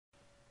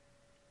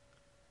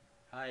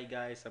Hi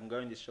guys, I'm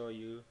going to show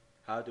you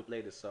how to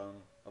play the song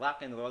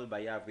Rock and Roll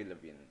by Avril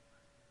Lavigne.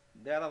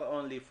 There are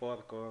only 4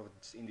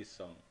 chords in this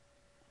song.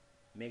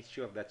 Make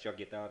sure that your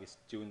guitar is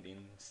tuned in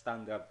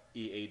standard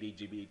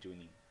EADGBe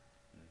tuning.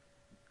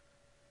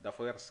 The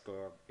first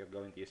chord you're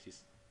going to use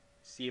is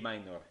C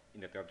minor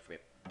in the 3rd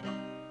fret.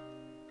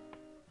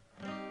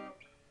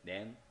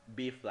 Then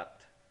B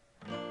flat.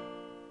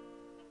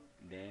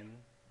 Then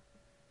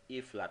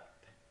E flat.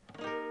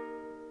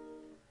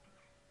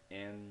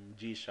 And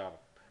G sharp.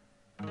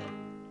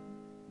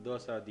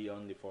 Those are the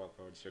only 4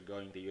 chords you're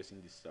going to use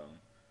in this song.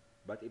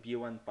 But if you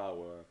want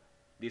power,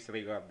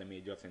 disregard the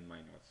majors and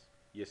minors.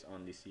 Use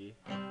only C,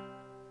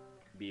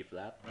 B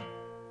flat,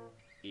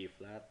 E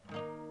flat,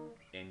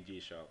 and G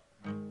sharp.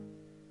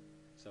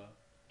 So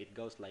it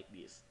goes like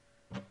this.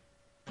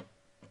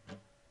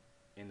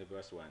 In the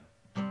verse 1.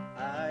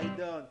 I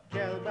don't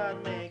care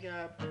about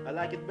makeup. I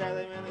like it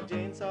better when the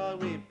jeans all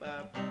whip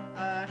up.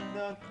 I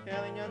don't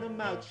care on the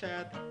mouth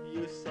shut,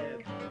 you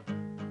said.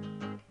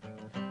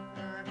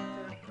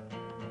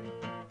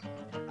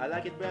 I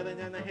like it better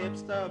than the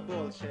hipster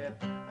bullshit.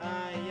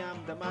 I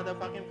am the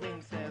motherfucking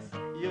princess,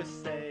 you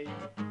say.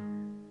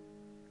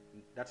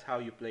 That's how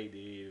you play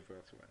the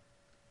first one.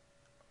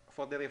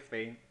 For the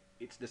refrain,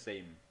 it's the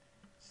same.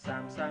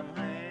 Some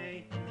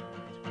hey,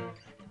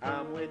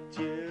 I'm with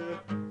you.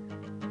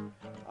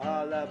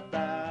 All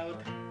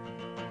about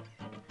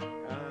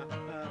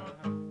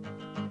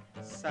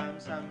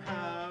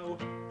somehow.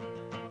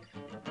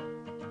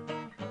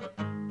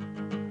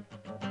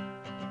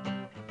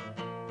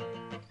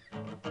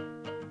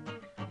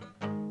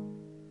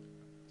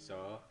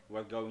 So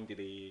we're going to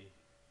the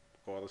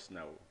chorus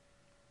now.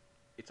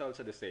 It's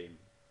also the same.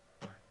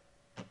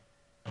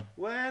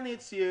 When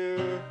it's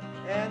you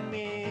and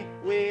me,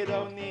 we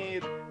don't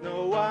need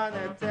no one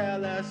to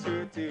tell us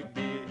who to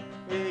be.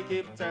 We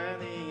keep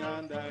turning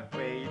on the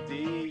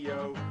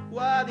radio.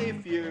 What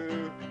if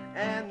you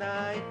and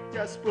I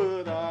just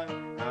put on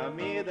a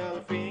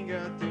middle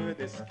finger to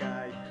the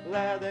sky?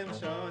 Let them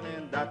show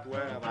them that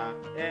we're rock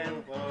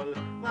and roll,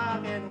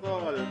 rock and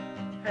roll.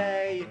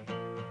 Hey,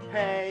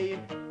 hey,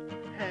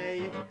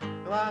 hey,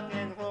 rock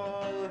and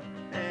roll.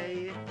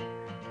 Hey,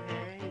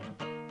 hey.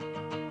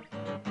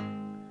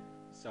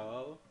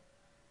 So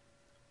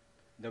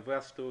the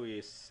verse 2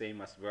 is same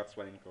as verse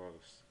 1 in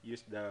chorus.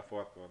 Use the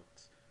 4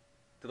 chords.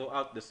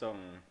 Throughout the song,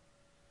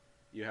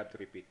 you have to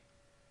repeat.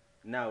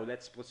 Now,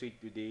 let's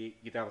proceed to the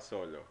guitar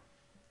solo.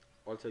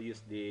 Also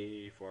use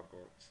the 4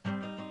 chords.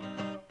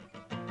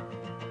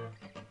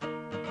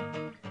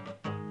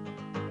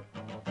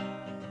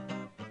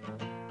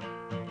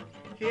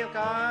 Here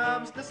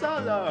comes the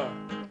solo!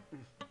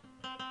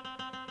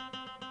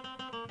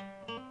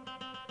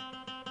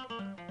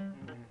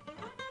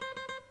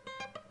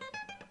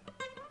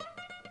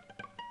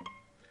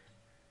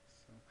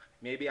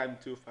 Maybe I'm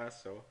too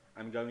fast, so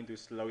I'm going to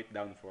slow it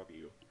down for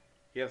you.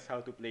 Here's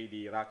how to play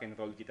the rock and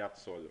roll guitar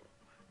solo. 2,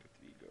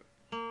 3, go.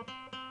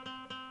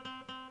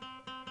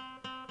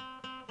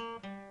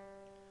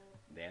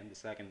 Then the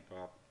second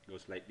part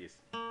goes like this.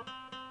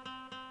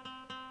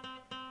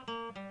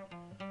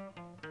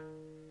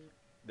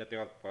 The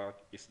third part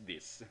is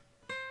this.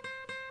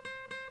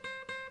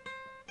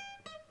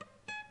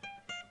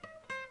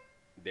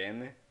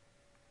 Then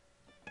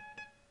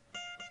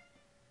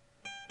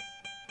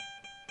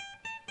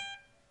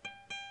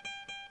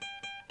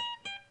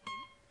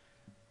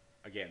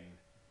again.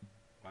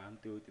 1,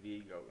 2,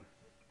 3, go.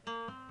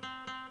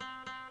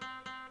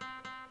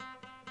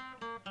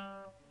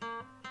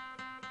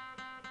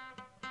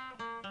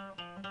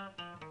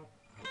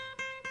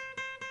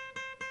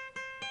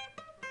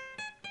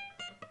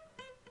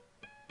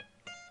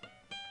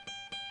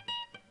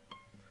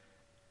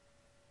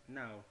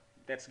 Now,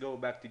 let's go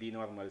back to the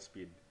normal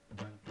speed.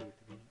 1, 2,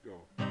 3,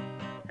 go.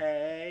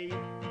 Hey,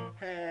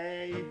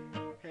 hey,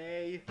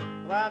 hey,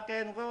 rock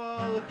and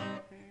roll.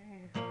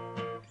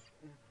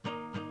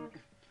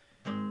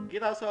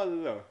 Guitar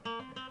solo.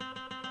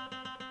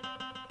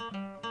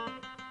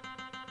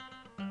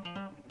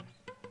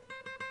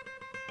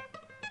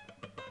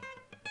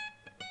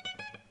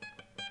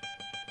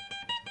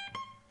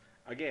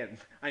 Again,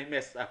 I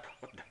messed up.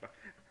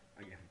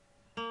 Again.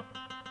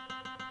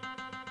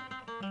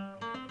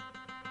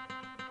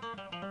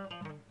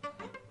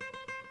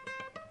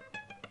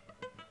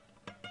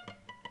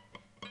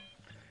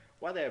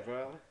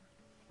 Whatever.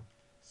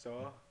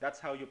 So, that's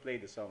how you play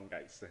the song,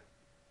 guys.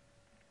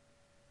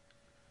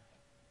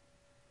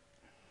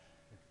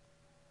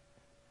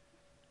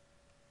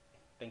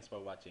 Thanks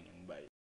for watching and bye.